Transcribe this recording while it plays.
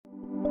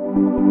Good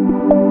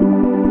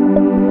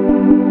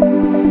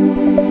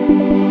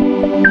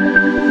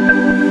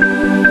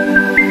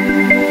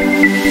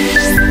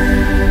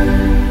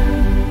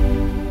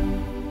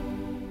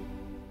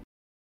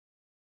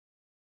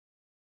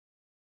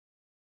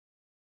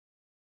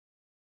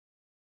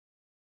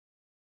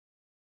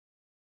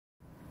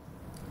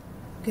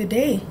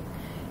day!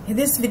 In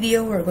this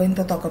video, we're going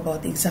to talk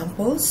about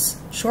examples,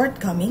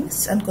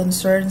 shortcomings, and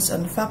concerns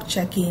on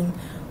fact-checking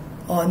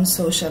on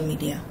social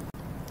media.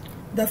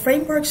 The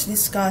frameworks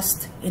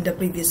discussed in the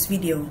previous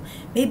video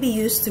may be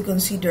used to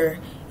consider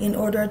in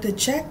order to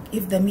check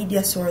if the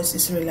media source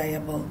is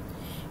reliable.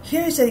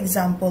 Here is an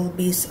example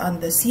based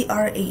on the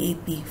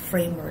CRAAP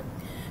framework.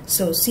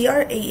 So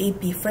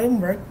CRAAP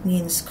framework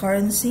means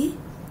currency,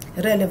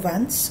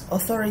 relevance,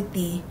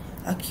 authority,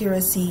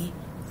 accuracy,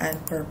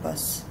 and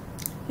purpose.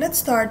 Let's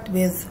start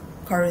with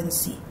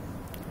currency.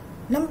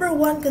 Number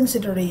one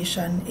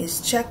consideration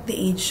is check the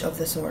age of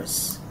the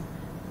source.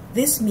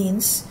 This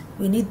means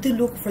we need to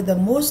look for the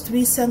most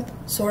recent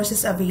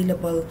sources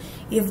available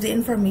if the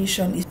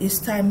information is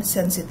time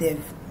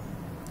sensitive.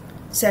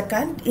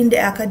 Second, in the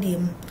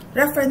academe,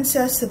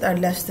 references that are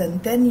less than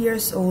 10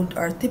 years old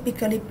are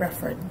typically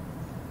preferred.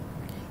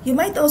 You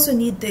might also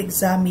need to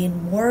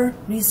examine more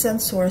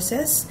recent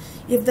sources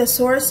if the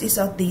source is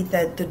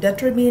outdated to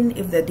determine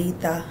if the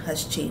data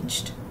has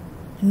changed.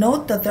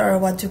 Note that there are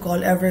what you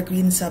call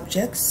evergreen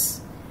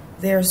subjects.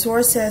 Their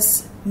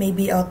sources may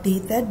be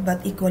outdated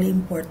but equally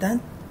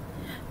important.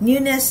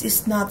 Newness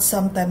is not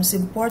sometimes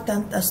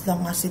important as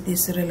long as it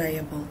is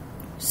reliable.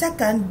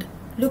 Second,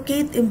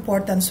 locate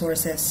important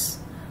sources.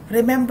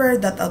 Remember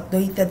that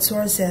outdated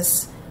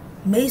sources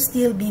may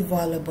still be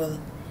valuable.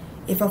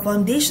 If a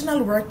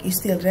foundational work is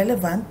still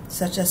relevant,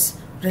 such as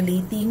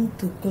relating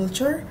to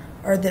culture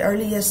or the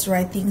earliest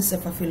writings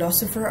of a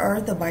philosopher or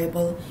the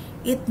Bible,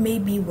 it may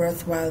be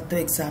worthwhile to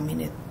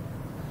examine it.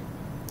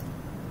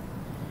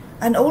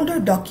 An older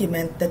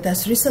document that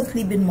has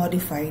recently been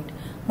modified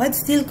might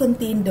still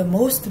contain the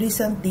most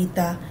recent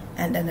data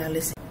and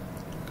analysis.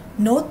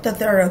 Note that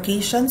there are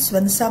occasions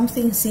when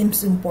something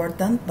seems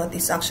important but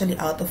is actually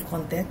out of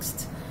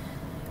context,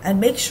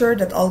 and make sure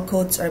that all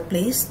quotes are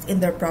placed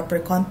in their proper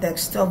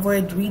context to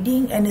avoid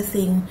reading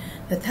anything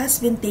that has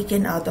been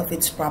taken out of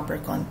its proper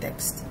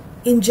context.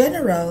 In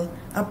general,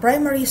 a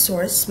primary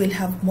source will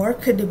have more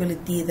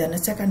credibility than a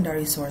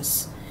secondary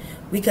source.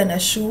 We can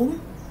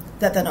assume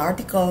that an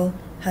article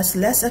has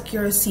less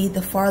accuracy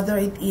the farther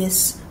it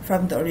is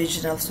from the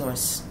original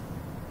source.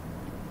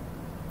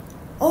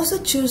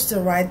 Also choose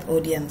the right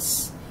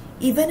audience.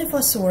 Even if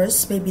a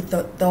source may be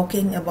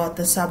talking about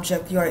the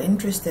subject you are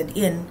interested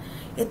in,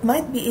 it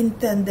might be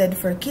intended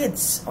for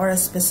kids or a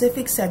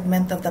specific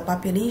segment of the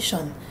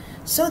population,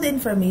 so the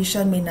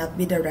information may not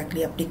be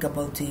directly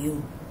applicable to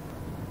you.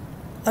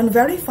 On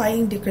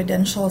verifying the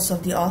credentials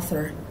of the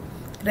author,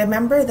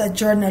 remember that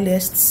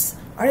journalists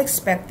are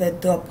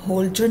expected to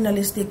uphold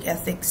journalistic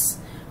ethics,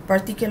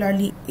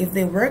 particularly if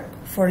they work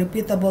for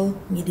reputable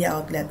media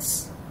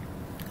outlets.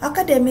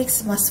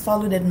 Academics must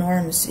follow the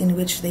norms in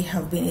which they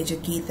have been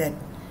educated.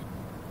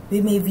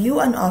 We may view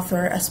an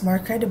author as more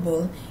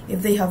credible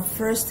if they have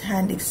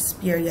first-hand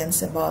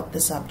experience about the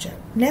subject.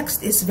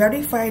 Next is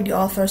verify the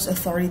author's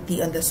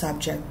authority on the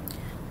subject.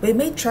 We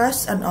may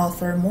trust an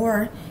author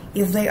more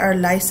if they are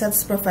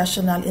licensed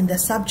professional in the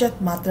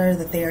subject matter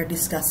that they are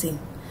discussing.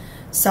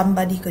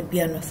 Somebody could be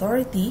an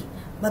authority,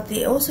 but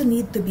they also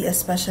need to be a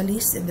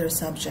specialist in their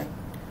subject.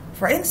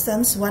 For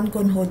instance, one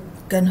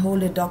can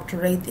hold a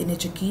doctorate in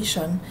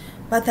education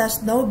but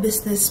has no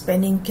business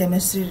penning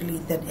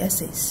chemistry-related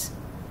essays.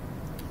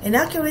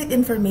 Inaccurate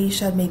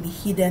information may be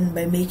hidden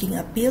by making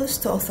appeals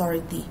to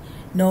authority,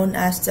 known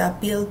as the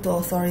appeal to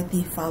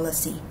authority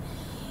fallacy.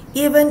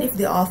 Even if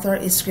the author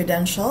is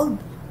credentialed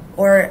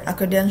or a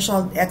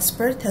credentialed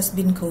expert has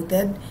been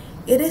quoted,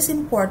 it is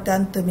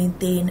important to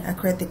maintain a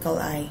critical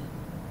eye.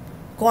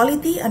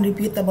 Quality and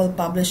reputable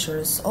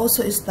publishers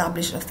also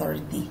establish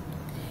authority.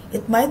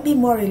 It might be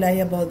more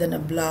reliable than a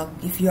blog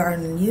if you are on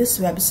a news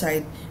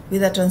website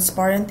with a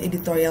transparent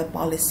editorial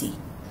policy.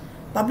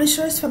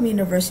 Publishers from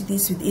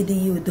universities with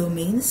 .edu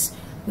domains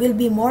will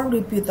be more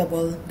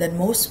reputable than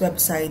most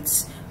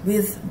websites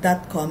with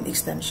 .com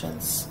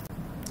extensions.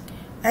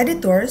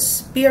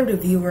 Editors, peer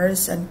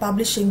reviewers, and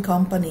publishing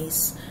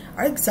companies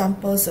are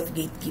examples of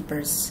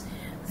gatekeepers.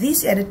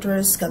 These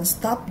editors can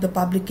stop the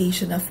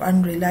publication of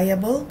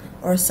unreliable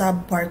or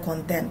subpar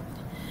content.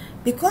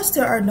 Because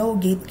there are no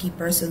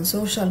gatekeepers on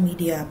social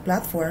media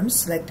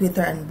platforms like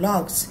Twitter and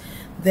blogs,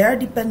 their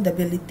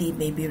dependability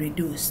may be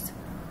reduced.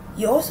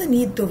 You also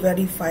need to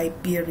verify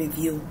peer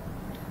review.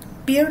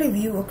 Peer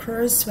review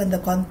occurs when the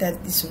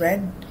content is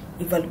read,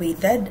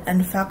 evaluated,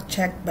 and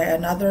fact-checked by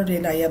another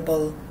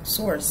reliable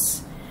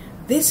source.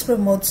 This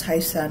promotes high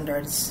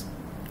standards.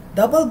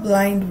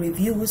 Double-blind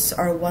reviews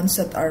are ones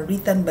that are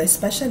written by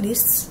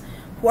specialists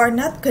who are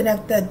not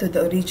connected to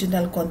the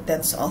original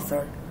content's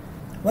author.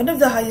 One of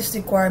the highest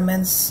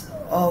requirements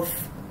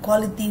of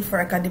quality for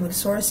academic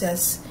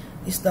sources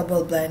is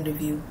double-blind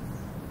review.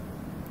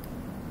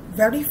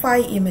 Verify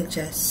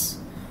images.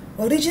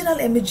 Original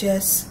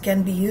images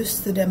can be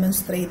used to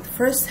demonstrate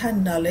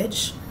first-hand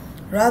knowledge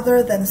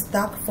rather than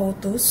stock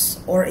photos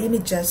or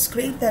images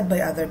created by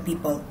other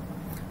people.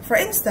 For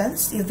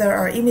instance, if there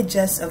are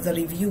images of the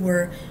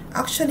reviewer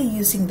actually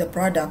using the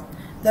product,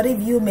 the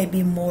review may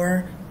be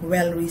more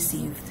well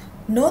received.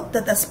 Note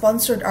that a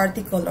sponsored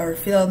article or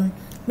film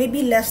may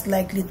be less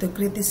likely to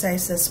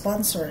criticize the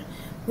sponsor,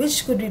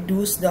 which could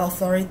reduce the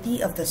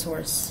authority of the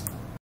source.